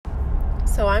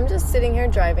So I'm just sitting here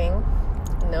driving,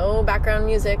 no background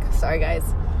music, sorry guys,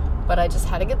 but I just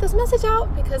had to get this message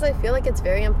out because I feel like it's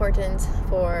very important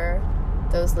for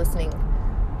those listening.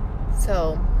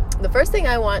 So the first thing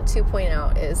I want to point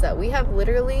out is that we have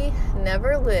literally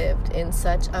never lived in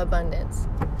such abundance.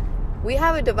 We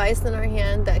have a device in our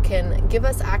hand that can give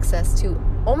us access to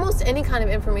almost any kind of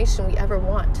information we ever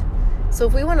want. So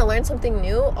if we want to learn something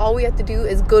new, all we have to do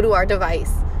is go to our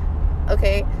device.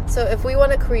 Okay, so if we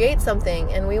want to create something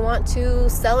and we want to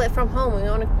sell it from home, we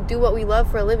want to do what we love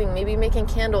for a living, maybe making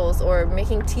candles or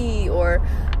making tea or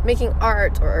making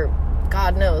art or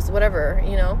God knows, whatever,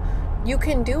 you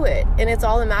can do it. And it's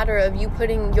all a matter of you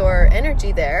putting your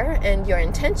energy there and your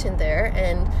intention there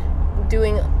and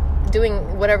doing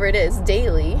whatever it is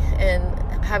daily and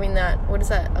having that, what is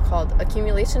that called?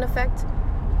 Accumulation effect?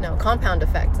 No, compound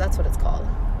effect. That's what it's called.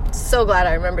 So glad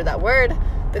I remembered that word.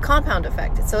 The compound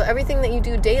effect. So everything that you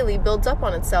do daily builds up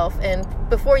on itself, and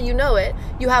before you know it,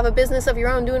 you have a business of your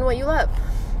own doing what you love.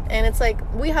 And it's like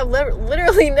we have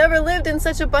literally never lived in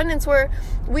such abundance where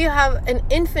we have an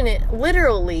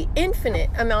literally infinite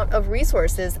amount of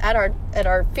resources at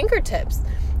our fingertips,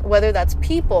 whether that's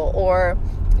people or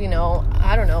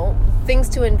I don't know, things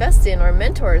to invest in or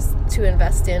mentors to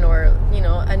invest in or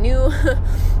a new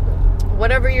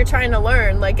whatever you're trying to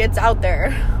learn, like it's out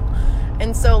there.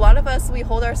 And so a lot of us, we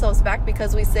hold ourselves back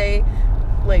because we say,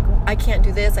 like, I can't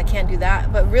do this, I can't do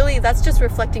that. But really, that's just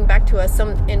reflecting back to us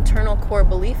some internal core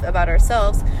belief about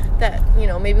ourselves that,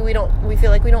 maybe we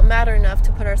feel like we don't matter enough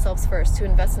to put ourselves first, to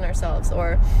invest in ourselves.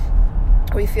 Or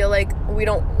we feel like we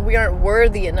aren't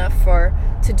worthy enough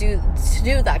to do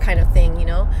that kind of thing,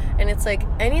 And it's like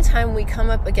anytime we come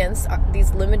up against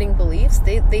these limiting beliefs,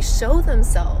 they show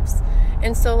themselves.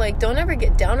 And so, like, don't ever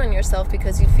get down on yourself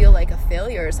because you feel like a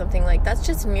failure or something. Like, that's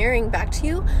just mirroring back to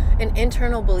you an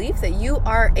internal belief that you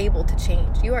are able to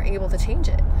change. You are able to change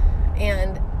it.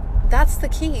 And that's the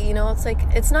key, It's like,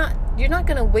 you're not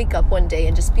going to wake up one day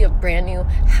and just be a brand new,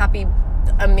 happy,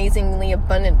 amazingly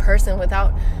abundant person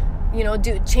without,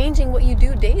 changing what you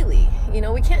do daily.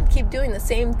 We can't keep doing the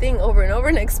same thing over and over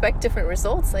and expect different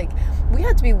results. Like, we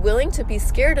have to be willing to be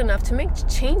scared enough to make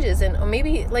changes and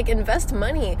maybe like invest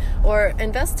money or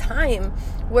invest time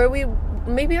where we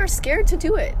maybe are scared to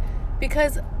do it.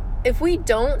 Because if we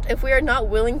are not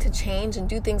willing to change and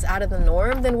do things out of the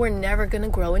norm, then we're never going to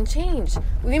grow and change.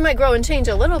 We might grow and change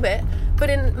a little bit, but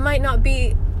it might not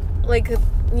be like,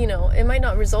 it might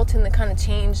not result in the kind of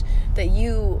change that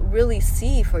you really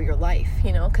see for your life,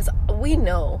 because we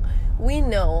know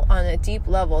on a deep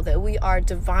level that we are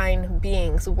divine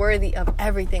beings worthy of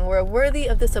everything. We're worthy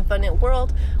of this abundant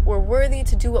world. We're worthy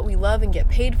to do what we love and get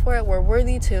paid for it. We're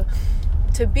worthy to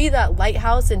be that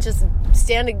lighthouse and just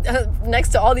standing next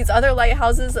to all these other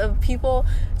lighthouses of people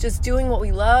just doing what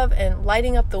we love and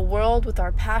lighting up the world with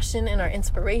our passion and our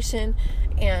inspiration.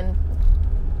 And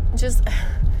just,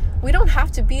 we don't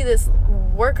have to be this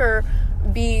worker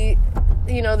bee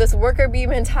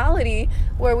mentality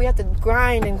where we have to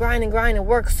grind and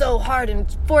work so hard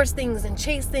and force things and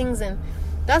chase things. And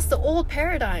that's the old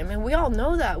paradigm. And we all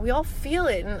know that. We all feel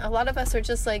it. And a lot of us are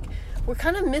just like, we're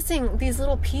kind of missing these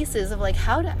little pieces of like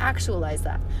how to actualize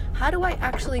that. How do I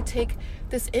actually take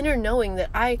this inner knowing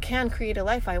that I can create a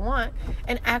life I want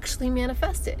and actually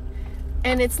manifest it?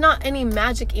 And it's not any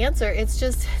magic answer. It's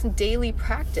just daily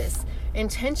practice.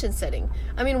 Intention setting.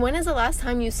 I mean, when is the last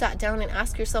time you sat down and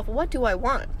asked yourself, what do I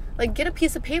want? Like, get a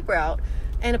piece of paper out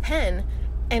and a pen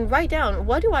and write down,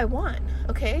 what do I want?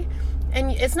 Okay?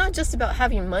 And it's not just about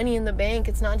having money in the bank.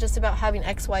 It's not just about having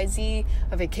XYZ,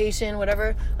 a vacation,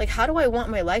 whatever. Like, how do I want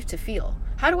my life to feel?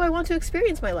 How do I want to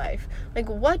experience my life? Like,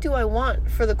 what do I want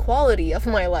for the quality of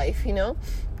my life,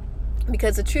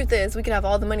 Because the truth is, we could have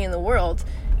all the money in the world,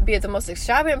 be at the most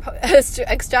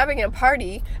extravagant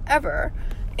party ever,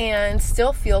 and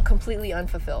still feel completely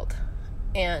unfulfilled.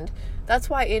 And that's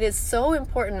why it is so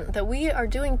important that we are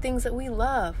doing things that we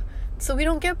love, so we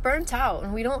don't get burnt out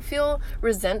and we don't feel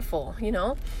resentful,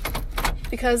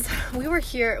 because we were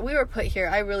put here.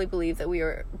 I really believe that we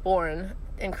were born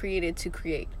and created to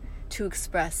create, to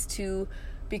express, to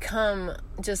become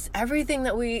just everything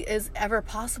that is ever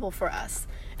possible for us.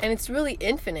 And it's really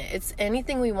infinite. It's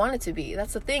anything we want it to be.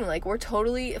 That's the thing. Like, we're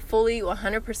totally, fully,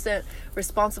 100%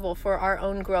 responsible for our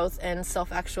own growth and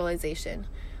self-actualization.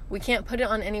 We can't put it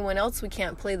on anyone else. We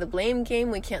can't play the blame game.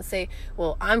 We can't say,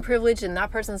 well, I'm privileged and that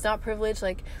person's not privileged.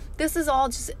 Like, this is all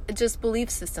just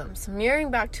belief systems mirroring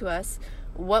back to us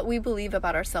what we believe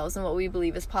about ourselves and what we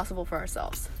believe is possible for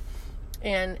ourselves.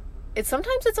 And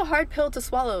sometimes it's a hard pill to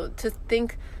swallow, to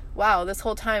think, wow, this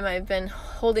whole time I've been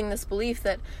holding this belief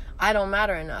that I don't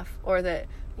matter enough, or that,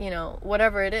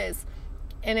 whatever it is.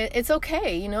 And it's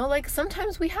okay, you know, like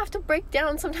sometimes we have to break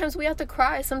down, sometimes we have to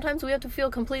cry, sometimes we have to feel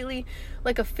completely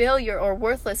like a failure or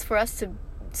worthless for us to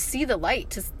see the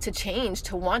light, to change,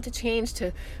 to want to change,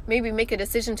 to maybe make a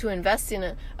decision to invest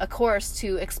in a course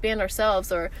to expand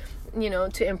ourselves, or, you know,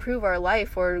 to improve our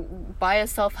life, or buy a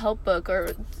self-help book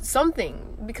or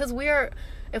something. Because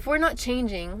if we're not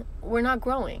changing, we're not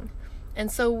growing.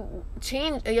 And so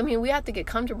change, I mean, we have to get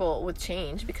comfortable with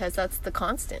change, because that's the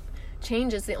constant.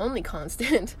 Change is the only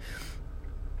constant.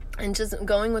 And just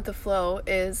going with the flow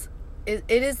it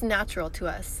is natural to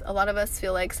us. A lot of us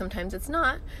feel like sometimes it's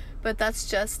not, but that's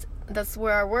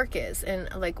where our work is. And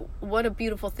like, what a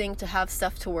beautiful thing to have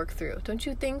stuff to work through. Don't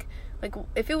you think? Like,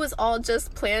 if it was all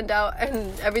just planned out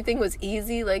and everything was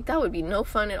easy, like, that would be no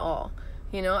fun at all.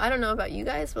 You know, I don't know about you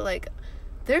guys, but like,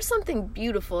 there's something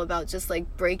beautiful about just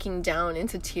like breaking down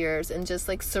into tears and just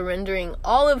like surrendering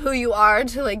all of who you are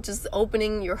to like just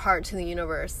opening your heart to the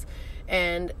universe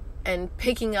and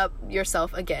picking up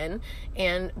yourself again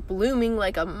and blooming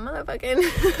like a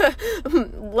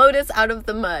motherfucking lotus out of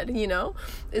the mud, you know?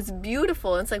 It's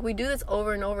beautiful. It's like we do this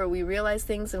over and over. We realize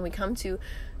things and we come to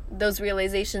those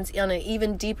realizations on an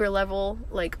even deeper level,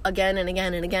 like again and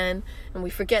again and again, and we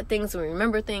forget things and we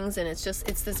remember things, and it's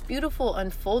this beautiful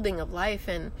unfolding of life.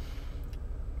 And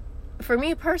for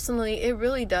me personally, it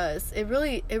really does. It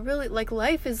really like,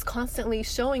 life is constantly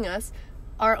showing us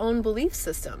our own belief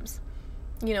systems.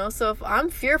 You know, so if I'm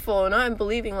fearful and I'm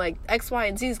believing like X, Y,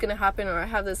 and Z is going to happen, or I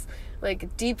have this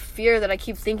like deep fear that I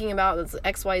keep thinking about that's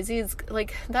X, Y, Z, is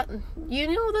like that,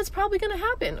 you know, that's probably going to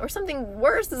happen, or something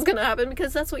worse is going to happen,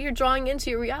 because that's what you're drawing into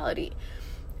your reality.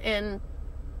 And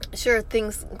sure,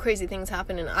 crazy things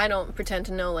happen, and I don't pretend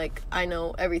to know like I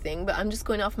know everything, but I'm just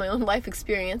going off my own life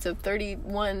experience of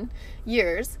 31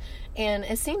 years. And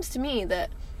it seems to me that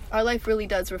our life really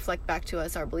does reflect back to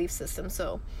us our belief system.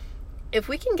 So if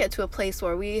we can get to a place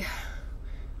where we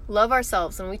love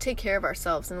ourselves and we take care of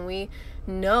ourselves, and we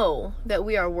know that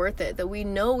we are worth it, that we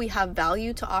know we have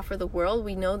value to offer the world,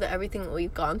 we know that everything that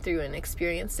we've gone through and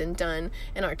experienced and done,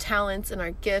 and our talents and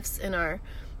our gifts and our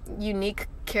unique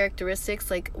characteristics,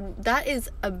 like, that is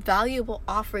a valuable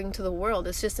offering to the world.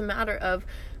 It's just a matter of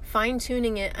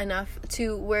fine-tuning it enough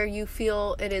to where you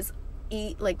feel it is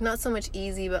like not so much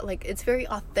easy, but like it's very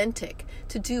authentic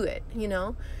to do it, you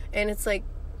know? And it's like,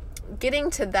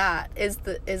 getting to that is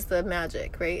the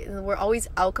magic, right? And we're always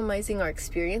alchemizing our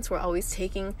experience. We're always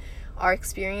taking our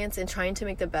experience and trying to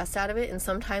make the best out of it. And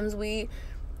sometimes we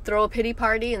throw a pity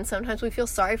party, and sometimes we feel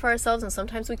sorry for ourselves, and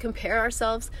sometimes we compare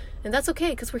ourselves, and that's okay,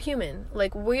 because we're human.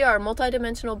 Like, we are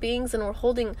multidimensional beings, and we're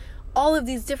holding all of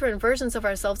these different versions of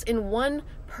ourselves in one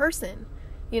person,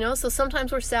 you know? So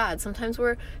sometimes we're sad, sometimes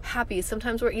we're happy,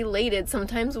 sometimes we're elated,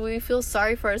 sometimes we feel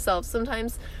sorry for ourselves,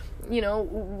 sometimes, you know,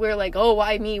 we're like, oh,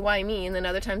 why me, and then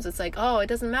other times it's like, oh, it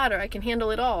doesn't matter, I can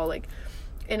handle it all, like,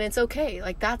 and it's okay.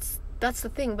 Like, that's the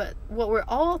thing. But what we're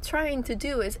all trying to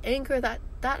do is anchor that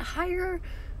higher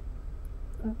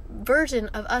version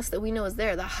of us that we know is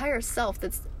there, the higher self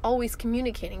that's always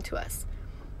communicating to us.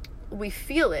 We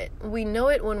feel it, we know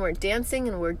it when we're dancing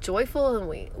and we're joyful,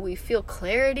 and we feel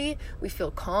clarity, we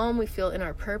feel calm, we feel in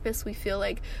our purpose, we feel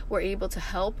like we're able to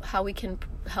help, how we can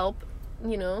help,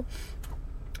 you know,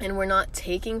 and we're not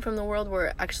taking from the world,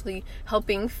 we're actually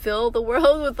helping fill the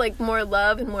world with like more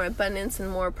love and more abundance and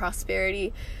more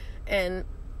prosperity. And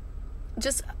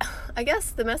just, I guess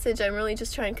the message I'm really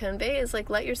just trying to convey is like,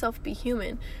 let yourself be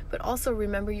human, but also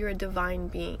remember you're a divine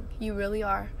being. You really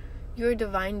are. You're a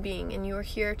divine being, and you're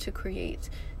here to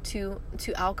create, to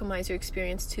alchemize your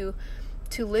experience, to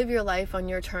live your life on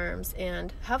your terms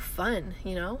and have fun,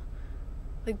 you know?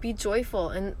 Like, be joyful,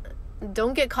 and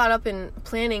don't get caught up in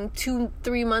planning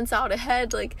 2-3 months out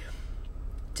ahead. Like,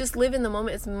 just live in the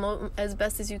moment as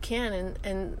best as you can,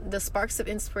 and the sparks of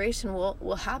inspiration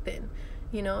will happen,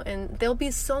 you know, and they'll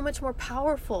be so much more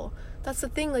powerful. That's the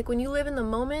thing. Like, when you live in the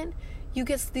moment, you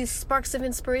get these sparks of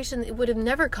inspiration that would have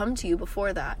never come to you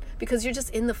before that, because you're just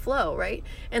in the flow, right?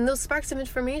 And those sparks of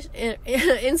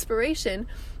inspiration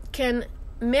can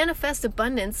manifest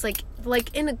abundance like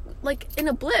in a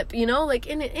blip, you know, like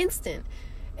in an instant.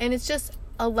 And it's just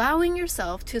allowing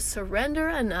yourself to surrender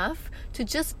enough to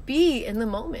just be in the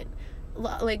moment.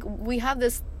 Like, we have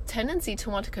this tendency to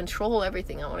want to control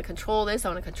everything. I want to control this, I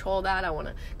want to control that, I want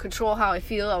to control how I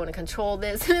feel, I want to control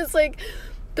this. And it's like,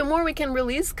 the more we can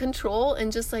release control and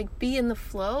just like be in the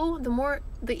flow,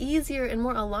 the easier and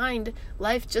more aligned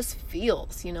life just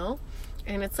feels, you know?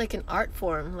 And it's like an art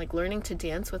form, like learning to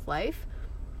dance with life.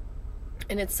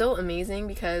 And it's so amazing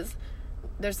because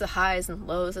there's the highs and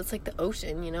lows. It's like the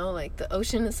ocean, you know? Like, the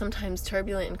ocean is sometimes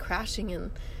turbulent and crashing,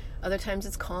 and other times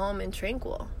it's calm and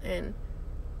tranquil. And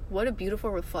what a beautiful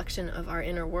reflection of our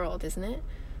inner world, isn't it?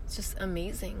 It's just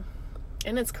amazing.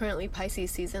 And it's currently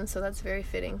Pisces season, so that's very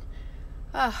fitting.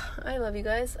 I love you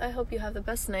guys. I hope you have the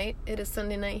best night. It is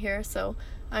Sunday night here, so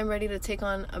I'm ready to take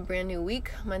on a brand new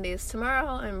week. Monday is tomorrow.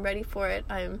 I'm ready for it.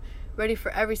 I'm ready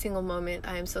for every single moment.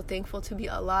 I am so thankful to be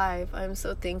alive. I am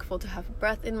so thankful to have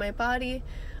breath in my body.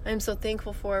 I am so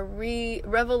thankful for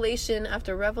revelation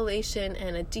after revelation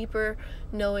and a deeper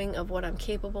knowing of what I'm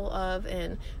capable of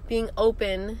and being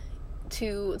open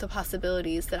to the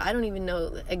possibilities that I don't even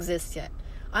know exist yet.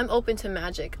 I'm open to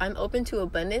magic. I'm open to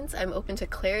abundance. I'm open to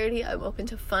clarity. I'm open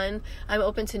to fun. I'm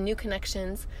open to new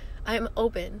connections. I'm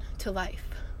open to life.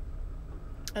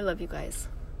 I love you guys.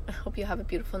 I hope you have a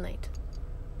beautiful night.